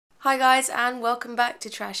Hi guys, and welcome back to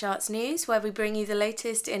Trash Arts News, where we bring you the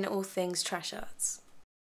latest in all things trash arts.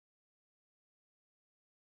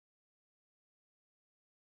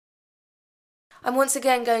 I'm once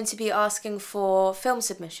again going to be asking for film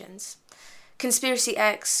submissions. Conspiracy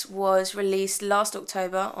X was released last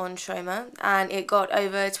October on Troma, and it got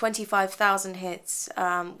over 25,000 hits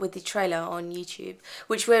with the trailer on YouTube,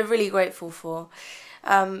 which we're really grateful for.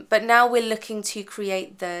 But now we're looking to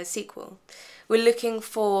create the sequel. We're looking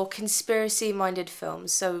for conspiracy-minded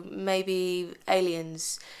films, so maybe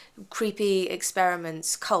aliens, creepy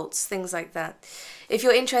experiments, cults, things like that. If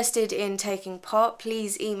you're interested in taking part,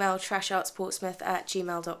 please email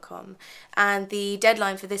trashartsportsmouth@gmail.com. And the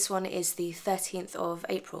deadline for this one is the 13th of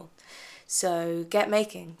April. So get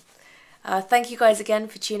making. Thank you guys again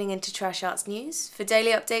for tuning into Trash Arts News. For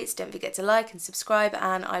daily updates, don't forget to like and subscribe,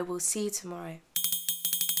 and I will see you tomorrow.